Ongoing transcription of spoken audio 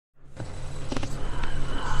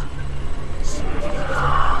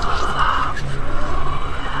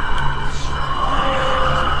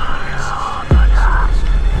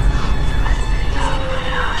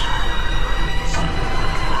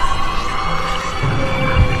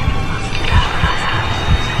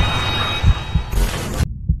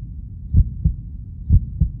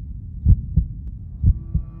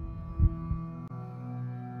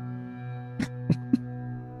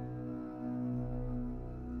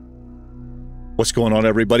What's going on,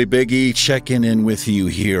 everybody? Big E checking in with you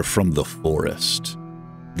here from the forest.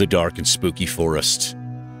 The dark and spooky forest.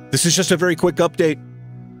 This is just a very quick update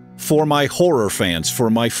for my horror fans, for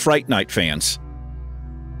my Fright Night fans.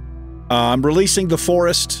 I'm releasing The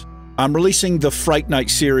Forest. I'm releasing the Fright Night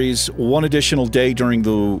series one additional day during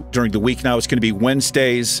the week now. It's going to be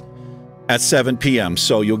Wednesdays at 7 p.m.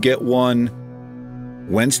 So you'll get one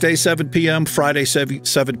Wednesday 7 p.m., Friday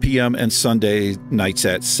 7 p.m., and Sunday nights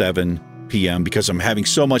at 7 p.m. because I'm having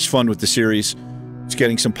so much fun with the series. It's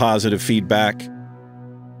getting some positive feedback,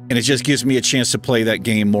 and it just gives me a chance to play that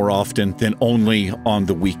game more often than only on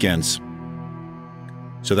the weekends.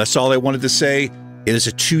 So that's all I wanted to say. It is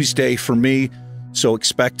a Tuesday for me, so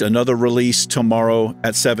expect another release tomorrow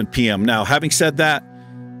at 7 p.m. Now, having said that,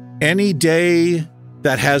 any day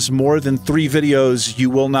that has more than 3 videos, you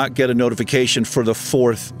will not get a notification for the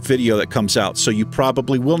 4th video that comes out. So you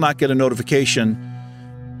probably will not get a notification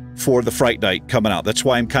for the Fright Night coming out. That's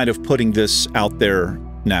why I'm kind of putting this out there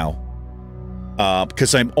now.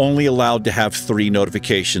 Because I'm only allowed to have 3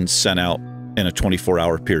 notifications sent out in a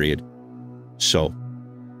 24-hour period. So,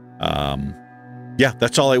 yeah,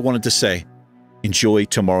 that's all I wanted to say. Enjoy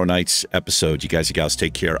tomorrow night's episode. You guys and gals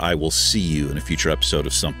take care. I will see you in a future episode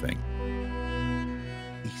of something.